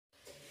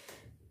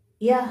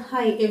Yeah,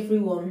 hi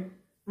everyone.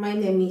 My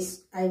name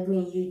is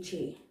Irene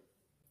UJ.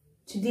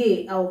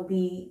 Today I'll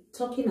be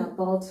talking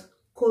about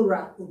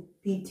Korra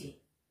Obidi,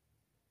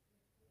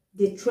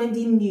 the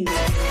trending news.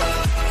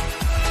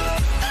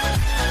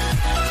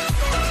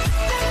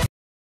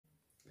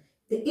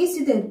 The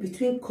incident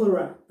between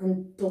Korra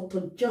and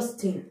Dr.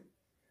 Justin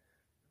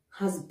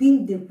has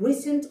been the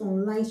recent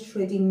online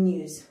trending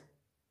news,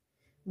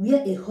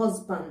 where a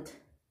husband,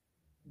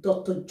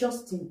 Dr.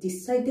 Justin,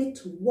 decided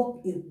to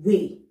walk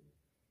away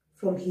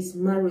from his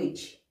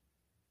marriage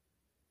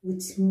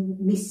with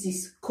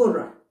Mrs.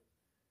 Korra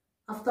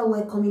after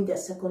welcoming their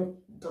second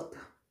daughter.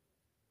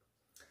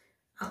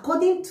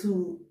 According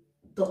to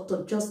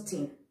Dr.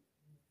 Justin,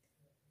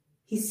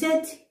 he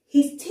said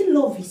he still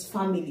loves his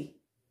family.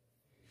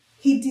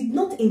 He did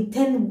not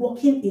intend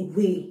walking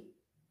away,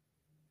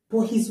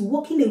 but he's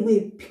walking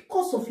away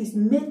because of his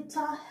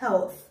mental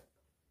health.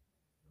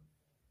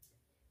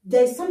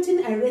 There is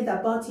something I read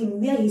about him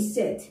where he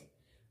said,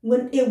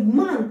 when a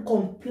man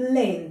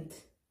complained,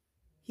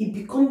 he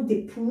becomes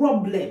the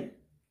problem.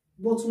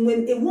 But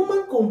when a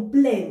woman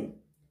complains,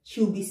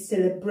 she'll be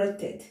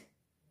celebrated.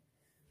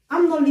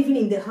 I'm not living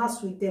in the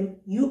house with them.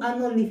 You are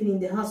not living in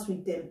the house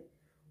with them.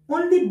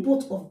 Only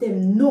both of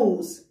them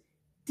knows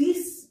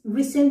this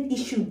recent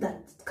issue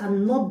that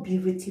cannot be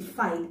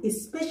rectified,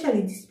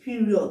 especially this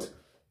period.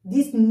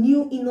 This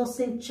new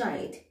innocent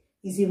child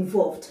is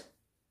involved.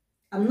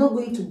 I'm not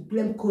going to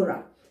blame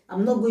Korra.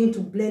 I'm not going to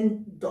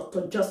blame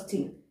Dr.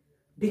 Justin,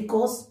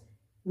 because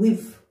we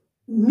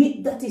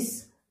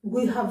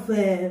have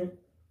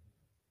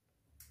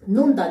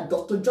known that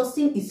Dr.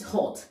 Justin is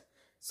hot.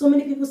 So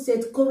many people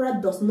said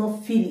Korra does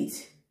not feel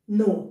it.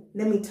 No,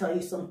 let me tell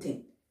you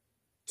something.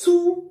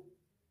 Two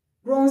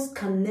wrongs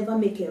can never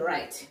make a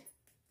right.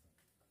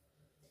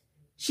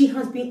 She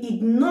has been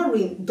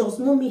ignoring does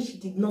not mean she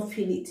did not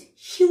feel it.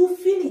 She will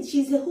feel it.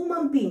 She's a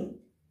human being.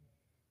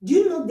 Do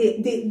you know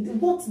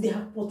what they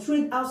have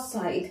portrayed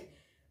outside?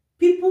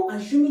 People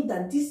assuming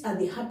that these are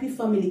the happy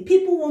family.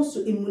 People want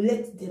to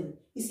emulate them.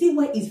 You see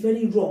why it's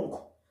very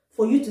wrong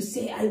for you to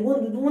say, I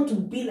want to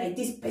be like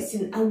this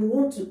person. I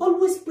want to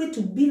always pray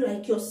to be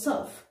like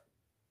yourself.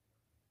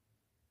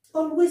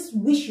 Always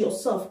wish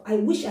yourself, I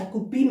wish I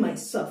could be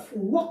myself.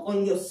 Work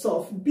on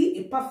yourself. Be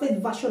a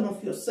perfect version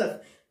of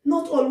yourself.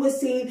 Not always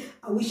saying,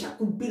 I wish I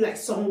could be like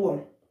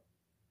someone.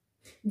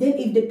 Then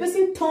if the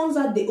person turns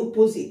out the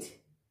opposite,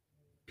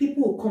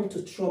 people will come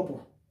to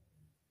trouble.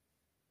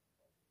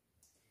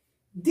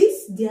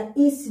 Their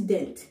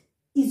incident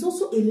is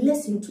also a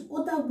lesson to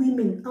other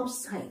women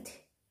outside.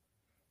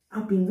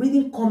 I've been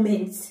reading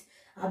comments.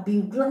 I've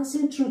been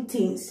glancing through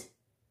things.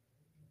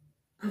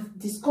 I've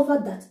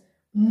discovered that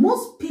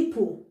most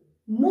people,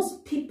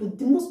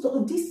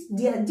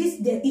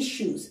 their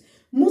issues.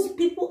 Most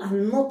people are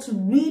not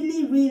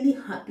really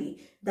happy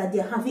that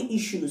they're having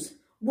issues.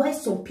 Why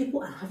some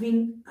people are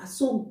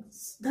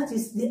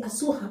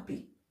so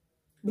happy.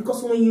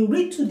 Because when you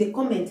read through the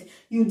comment,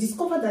 you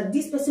discover that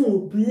this person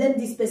will blame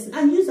this person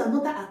and use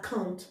another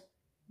account.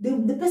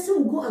 The person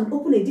will go and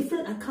open a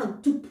different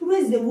account to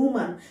praise the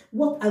woman.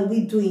 What are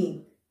we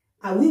doing?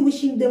 Are we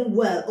wishing them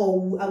well,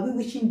 or are we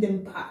wishing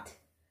them bad?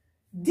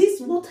 This,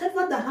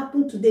 whatever that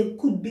happened to them,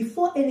 could be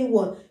for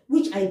anyone,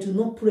 which I do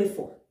not pray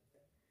for.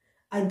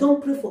 I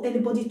don't pray for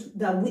anybody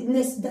that will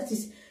witness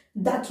this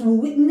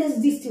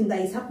thing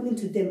that is happening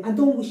to them. I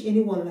don't wish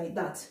anyone like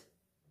that.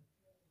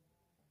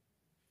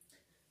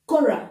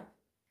 Korra,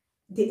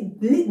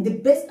 the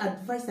best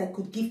advice I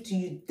could give to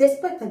you,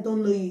 despite I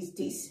don't know you, is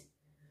this.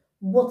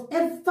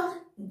 Whatever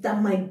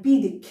that might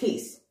be the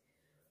case,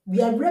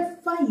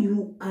 wherever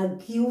you are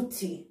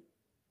guilty,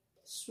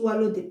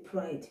 swallow the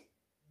pride.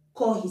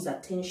 Call his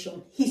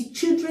attention. His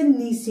children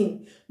need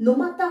him. No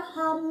matter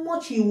how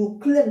much you will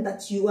claim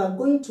that you are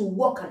going to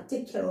work and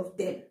take care of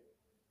them,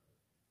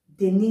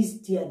 they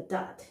need their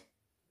dad.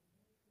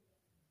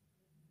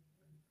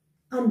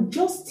 And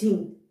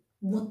Justin,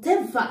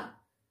 whatever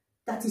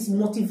that is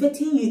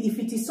motivating you, if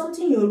it is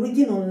something you're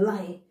reading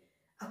online,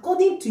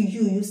 according to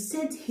you, you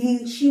said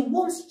she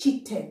once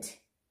cheated.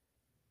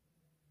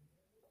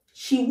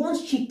 She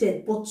once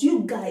cheated, but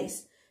you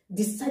guys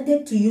decide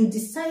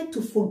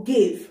to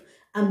forgive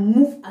and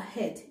move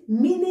ahead.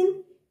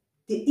 Meaning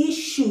the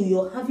issue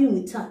you're having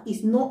with her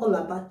is not all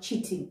about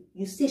cheating.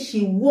 You say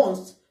she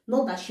once,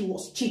 not that she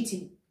was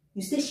cheating.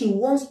 You say she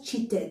once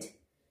cheated.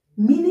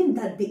 Meaning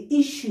that the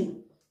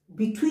issue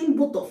between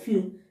both of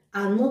you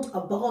are not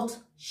about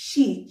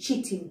she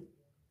cheating.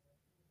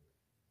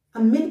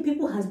 And many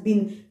people has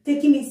been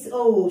taking it,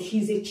 oh,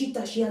 she's a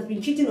cheater. She has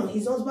been cheating on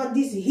his husband.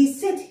 He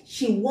said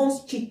she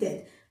once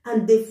cheated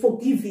and they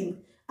forgive him.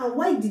 And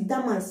why did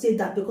that man say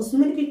that? Because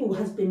many people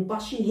has been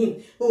bashing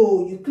him.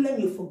 Oh, you claim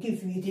you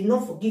forgive. You did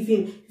not forgive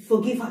him. You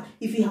forgive her.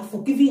 If you have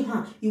forgiven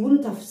her, you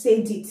wouldn't have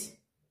said it.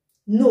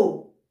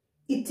 No.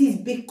 It is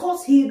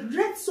because he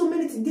read so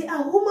many things. They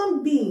are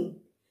human beings.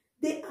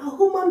 They are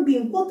human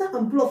beings. Water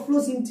and blood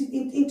flows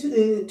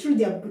through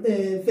their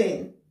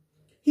vein.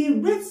 He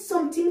read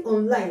something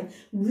online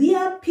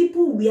where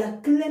people were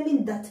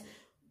claiming that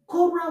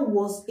Korra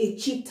was a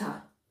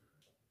cheater.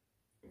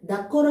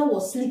 that Korra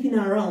was sleeping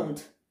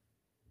around.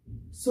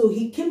 So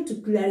he came to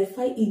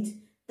clarify it,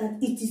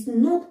 that it is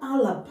not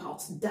all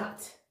about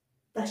that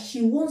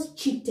she once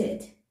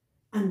cheated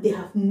and they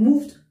have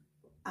moved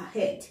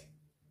ahead.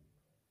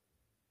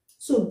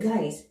 So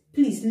guys,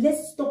 please,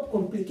 let's stop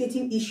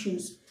complicating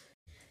issues.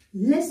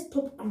 Let's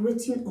stop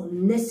creating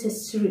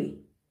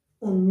unnecessary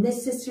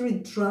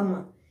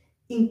drama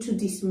into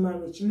this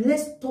marriage.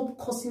 Let's stop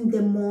causing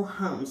them more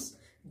harms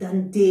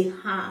than they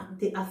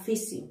are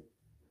facing.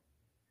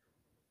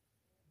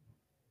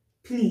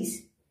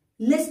 Please,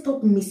 let's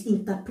stop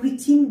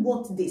misinterpreting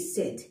what they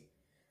said.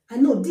 I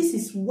know this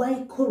is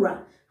why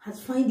Korra has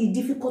found it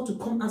difficult to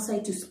come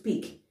outside to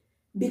speak,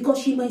 because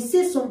she might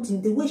say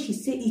something, the way she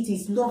say it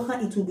is not how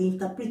it will be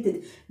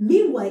interpreted.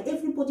 Meanwhile,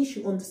 everybody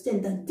should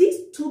understand that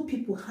these two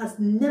people has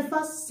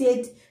never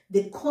said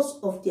the cause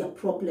of their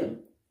problem.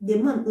 The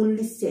man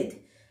only said,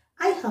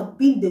 I have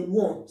been the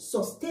one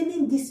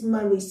sustaining this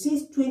marriage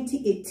since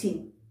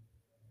 2018.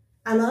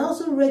 And I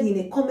also read in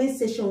a comment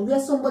section where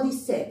somebody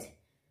said,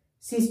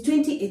 since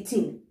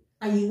 2018,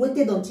 and you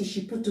waited until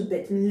she put to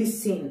bed.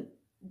 Listen,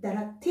 there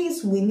are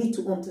things we need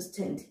to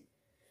understand.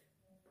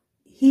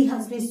 He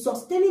has been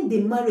sustaining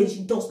the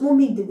marriage does not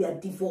mean they were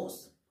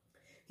divorced.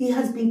 He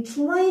has been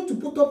trying to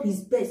put up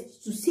his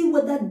best to see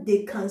whether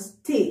they can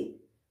stay.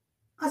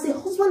 As a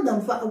husband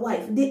and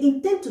wife, they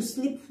intend to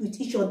sleep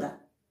with each other.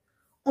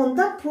 On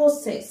that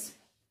process,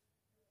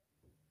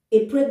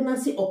 a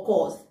pregnancy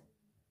occurs.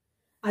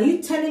 Are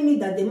you telling me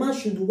that the man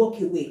should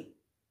walk away?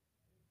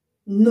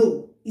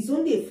 No. It's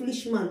only a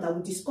foolish man that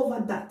will discover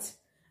that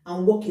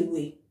and walk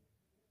away.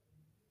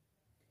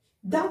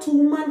 That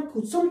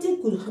woman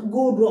something could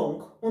go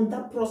wrong on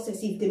that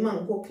process if the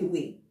man walk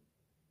away.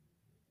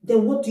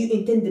 Then what do you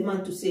intend the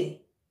man to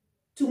say?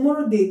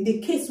 Tomorrow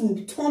the case will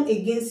be turned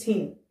against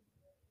him.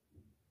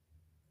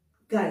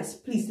 Guys,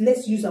 please,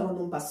 let's use our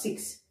number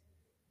 6.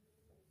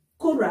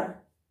 Korra,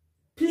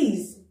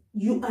 please,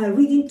 you are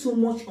reading too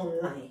much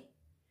online.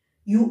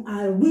 You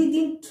are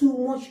reading too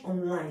much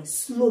online.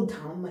 Slow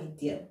down, my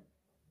dear.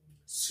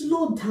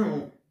 Slow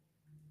down.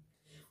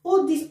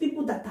 All these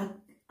people that are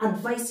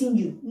advising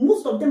you,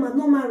 most of them are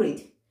not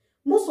married.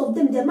 Most of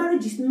them, their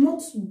marriage is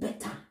not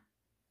better.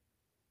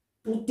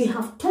 But they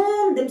have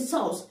turned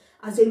themselves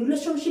as a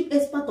relationship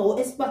expert or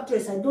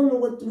expertress. I don't know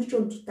which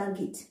one to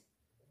target.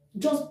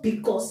 Just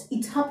because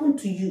it happened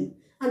to you.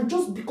 And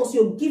just because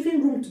you're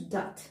giving room to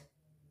that.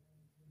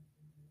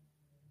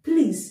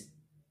 Please,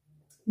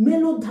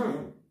 mellow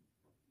down.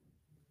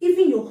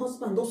 Even your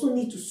husband also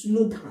needs to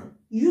slow down.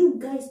 You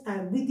guys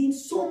are reading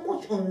so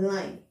much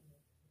online.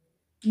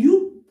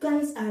 You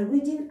guys are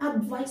reading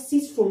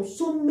advices from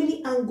so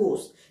many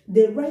angles,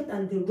 the right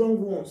and the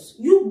wrong ones.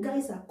 You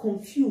guys are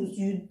confused.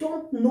 You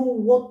don't know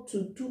what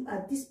to do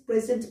at this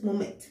present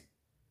moment.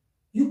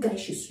 You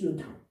guys should slow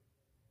down.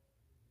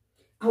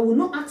 I will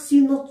not ask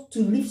you not to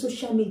leave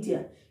social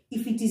media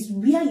if it is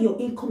where your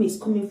income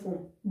is coming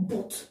from,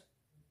 but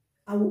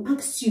I will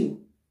ask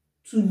you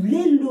to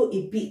lay low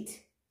a bit,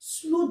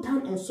 slow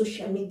down on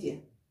social media,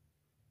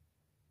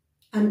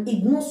 and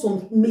ignore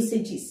some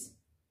messages.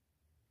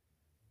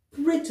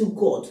 Pray to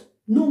God.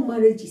 No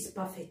marriage is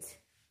perfect.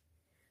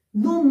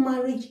 No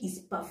marriage is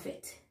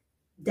perfect.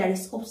 There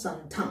is ups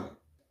and downs.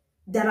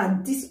 There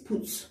are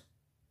disputes.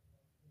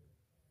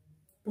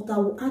 But I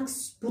will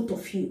ask both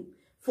of you,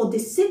 for the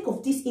sake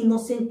of this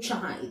innocent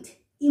child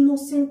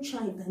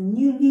that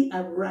newly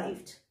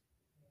arrived,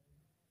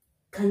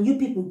 can you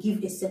people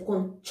give a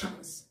second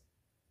chance?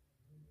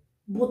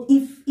 But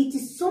if it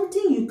is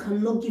something you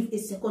cannot give a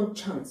second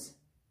chance,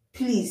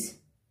 please,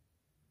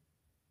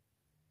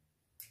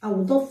 I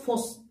will not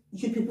force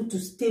you people to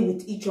stay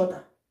with each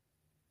other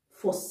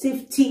for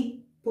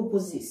safety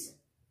purposes.